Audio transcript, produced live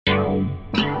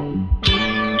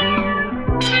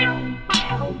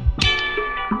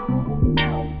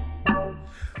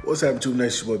What's happening, Tube Nation?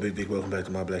 It's your boy Big Vic. Welcome back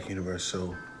to My Black Universe.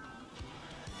 So,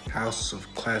 House of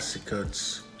Classic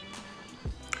Cuts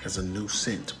has a new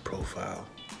scent profile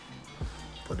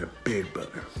for their beard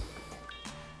butter.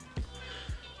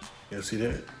 Y'all see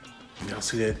that? Y'all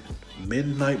see that?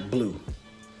 Midnight Blue.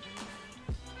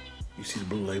 You see the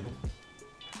blue label?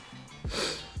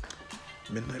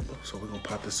 Midnight Blue. So we're gonna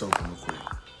pop this open real quick.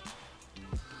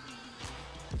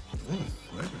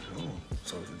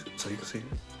 So you can see it.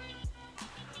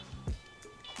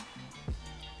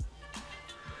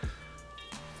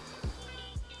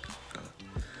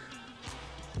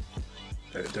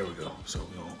 There we go. So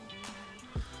we're gonna,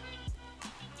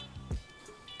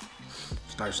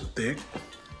 it's nice and thick.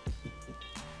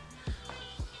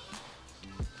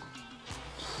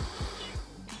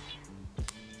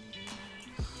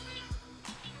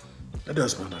 That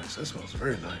does smell nice. That smells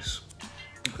very nice.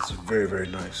 It's very, very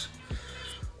nice.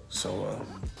 So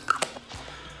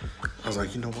I was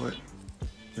like, you know what?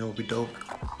 You know what would be dope?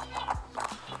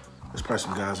 There's probably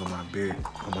some guys on my beard,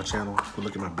 on my channel, who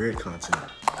look at my beard content,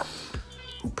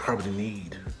 who probably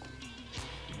need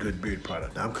good beard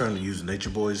product. Now, I'm currently using Nature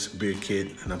Boy's beard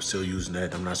kit, and I'm still using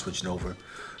that. I'm not switching over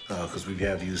because we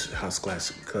have used House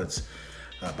Classic Cuts.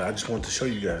 But I just wanted to show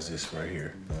you guys this right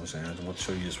here. You know what I'm saying? I just want to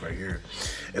show you this right here.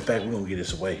 In fact, we're gonna give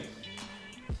this away.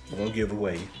 We're gonna give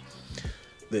away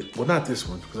that. Well, not this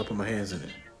one because I put my hands in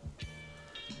it.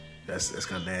 That's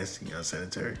kind of nasty,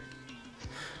 unsanitary.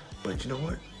 But you know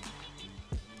what?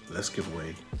 Let's give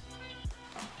away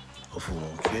a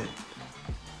full-on kit.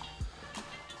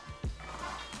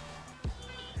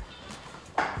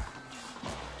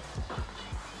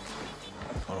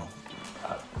 Hold on.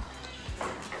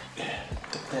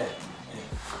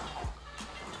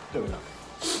 There we go.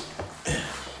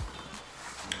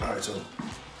 All right, so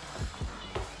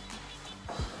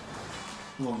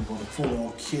we're gonna go the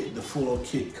full-on kit. The full-on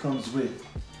kit comes with,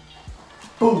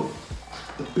 boom,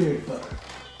 the beard butter.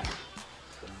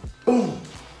 Boom,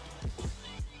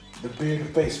 the beard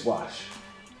and face wash.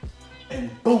 And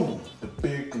boom, the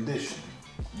beard conditioner.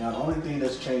 Now, the only thing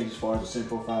that's changed as far as the scent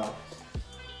profile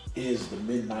is the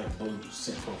Midnight Blue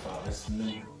scent profile. That's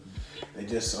new. They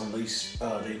just unleashed,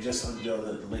 they just unveiled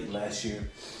it late last year.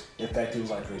 In fact, it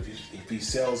was like, if he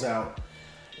sells out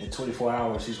in 24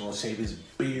 hours, he's gonna shave his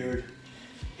beard,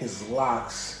 his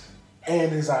locks,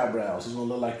 and his eyebrows. He's gonna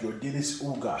look like your Dennis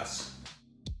Ugas.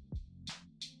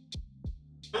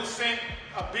 New scent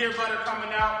of beard butter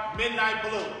coming out, Midnight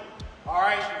Blue. All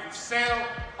right, if you sell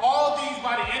all these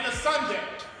by the end of Sunday,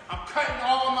 I'm cutting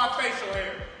all of my facial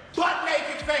hair, butt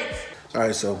naked face. All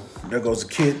right, so there goes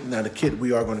the kit. Now the kit,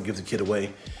 we are going to give the kit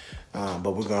away,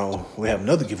 but we have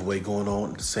another giveaway going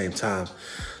on at the same time.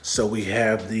 So we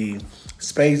have the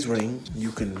Spades ring.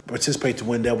 You can participate to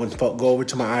win that one. Go over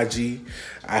to my IG.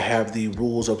 I have the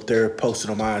rules up there posted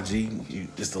on my IG.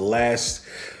 It's the last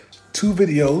 2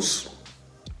 videos.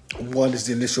 One is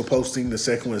the initial posting. The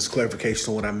second one is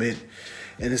clarification on what I meant.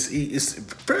 And it's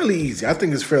fairly easy. I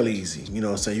think it's fairly easy. You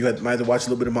know what I'm saying? You might have to watch a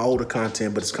little bit of my older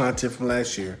content, but it's content from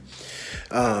last year.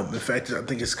 In fact, I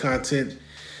think it's content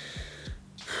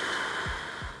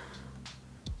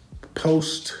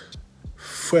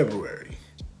post-February,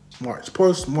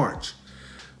 post-March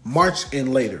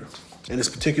and later. And this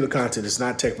particular content is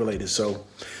not tech related, so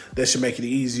that should make it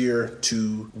easier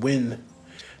to win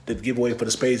the giveaway for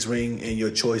the Spades ring and your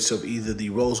choice of either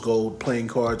the Rose Gold playing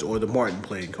cards or the Martin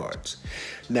playing cards.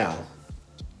 Now,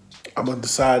 I'm gonna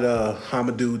decide how I'm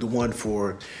gonna do the one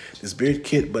for this beard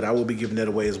kit, but I will be giving that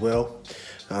away as well.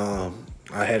 I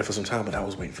had it for some time, but I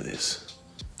was waiting for this,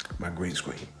 my green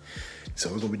screen. So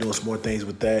we're gonna be doing some more things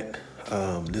with that.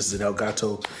 This is an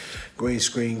Elgato green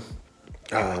screen.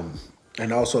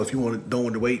 And also, if you don't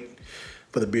want to wait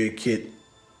for the beard kit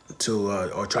to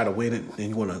or try to win it, and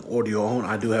you want to order your own,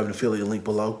 I do have an affiliate link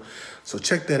below. So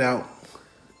check that out,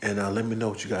 and let me know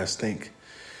what you guys think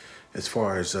as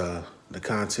far as the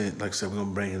content. Like I said, we're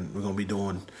gonna be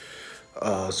doing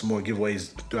some more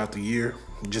giveaways throughout the year,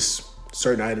 just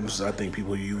certain items I think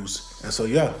people use. And so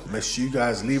yeah, make sure you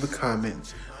guys leave a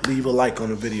comment, leave a like on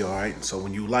the video. All right, so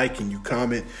when you like and you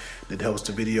comment, that helps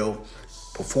the video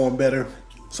perform better,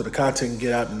 so the content can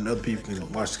get out and other people can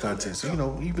watch the content. So, you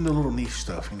know, even the little niche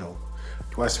stuff, you know,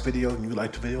 you watch the video and you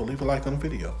like the video, leave a like on the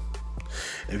video.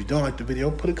 And if you don't like the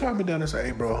video, put a comment down and say,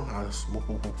 hey, bro, all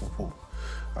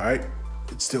right?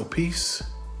 It's still peace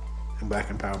and Black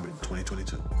Empowerment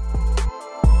 2022.